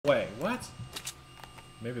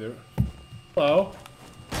Maybe they're... Hello?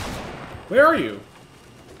 Where are you?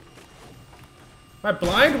 Am I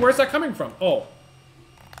blind? Where's that coming from? Oh.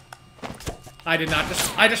 I did not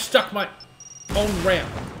just... I just stuck my own ramp.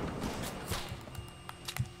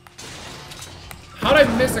 How'd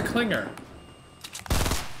I miss a clinger?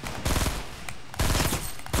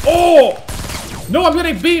 Oh! No, I'm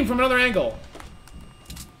getting beamed from another angle.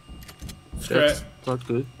 Screw it. That's not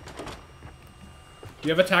good. You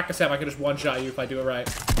have attack a Sam. I can just one-shot you if I do it right.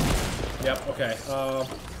 Yep, okay.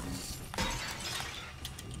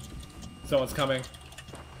 Someone's coming.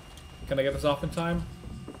 Can I get this off in time?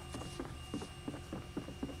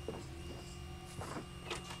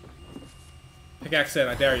 Pickaxe in,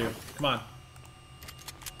 I dare you. Come on.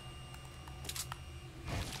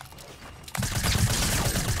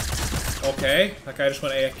 Okay, that guy just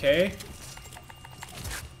went AFK.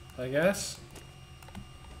 I guess.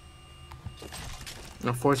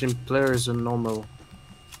 14 players in normal.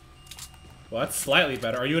 Well, that's slightly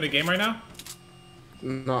better. Are you in a game right now?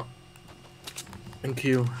 No. Thank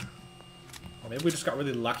you. Well, maybe we just got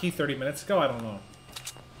really lucky 30 minutes ago? I don't know.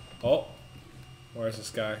 Oh. Where's this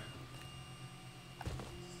guy?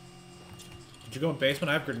 Did you go in basement?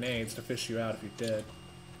 I have grenades to fish you out if you did.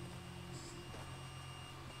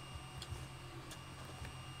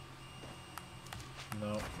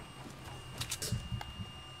 No.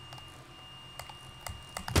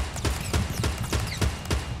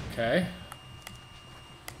 Okay.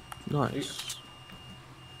 Nice.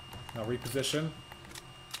 Now reposition.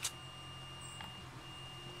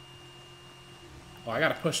 Oh, I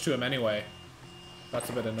gotta push to him anyway. That's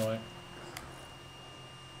a bit annoying.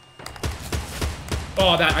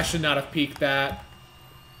 Oh, that I should not have peeked that.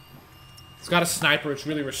 He's got a sniper, which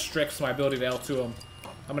really restricts my ability to L2 him.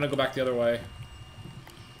 I'm gonna go back the other way.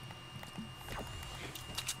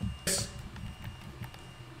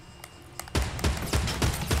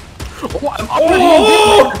 Oh, I'm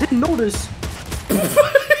up. I didn't notice.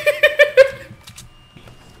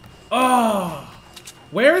 Oh,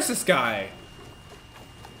 where is this guy?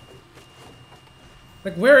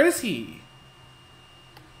 Like, where is he?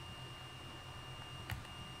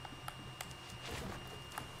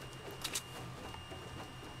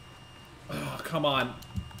 Oh, come on.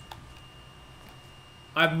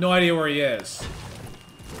 I have no idea where he is.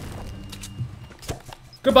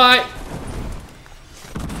 Goodbye.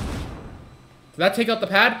 Did that take out the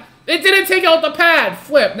pad? It didn't take out the pad!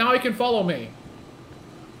 Flip, now he can follow me.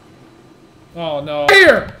 Oh no.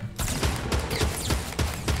 Here!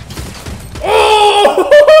 Oh!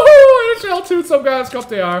 I just L2'd some guys, scope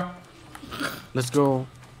they are. Let's go.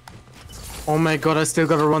 Oh my god, I still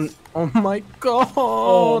gotta run. Oh my god.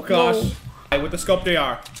 Oh gosh. No. Hey, with the scope they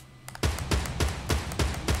are.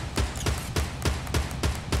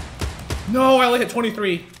 No, I only hit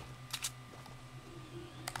 23.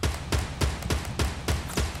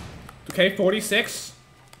 Okay, 46.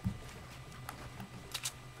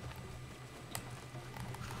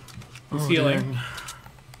 He's healing. Dang.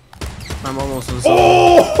 I'm almost in the zone.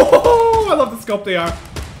 Oh! I love the scope they are.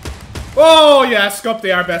 Oh yeah, scope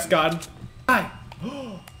they are, best gun. Hi.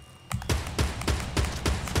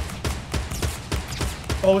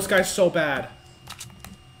 Oh, this guy's so bad.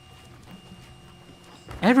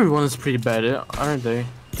 Everyone is pretty bad, aren't they?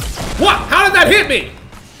 What? How did that hit me?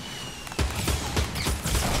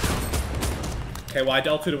 Okay, well I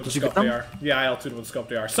L2'd it with the scope they are. Yeah, I L2'd it with the scope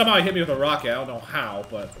they are. Somehow he hit me with a rocket. I don't know how,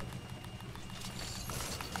 but.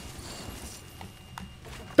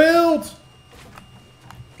 Build!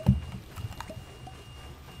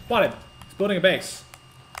 Spotted. He's building a base.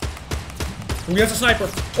 He has a sniper.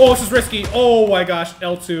 Oh, this is risky. Oh my gosh,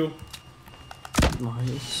 L2.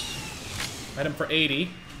 Nice. Hit him for 80.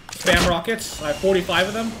 Spam rockets. I have 45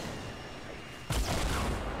 of them.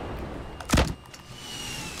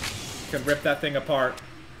 Can rip that thing apart.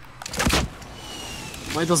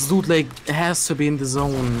 Why does Loot Lake has to be in the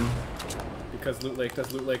zone? Because Loot Lake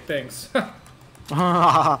does Loot Lake things. Okay.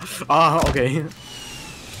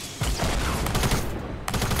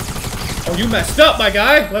 Oh, you messed up, my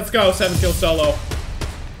guy! Let's go, 7 kill solo.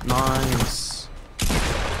 Nice.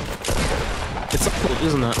 It's a pull,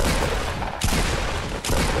 isn't it?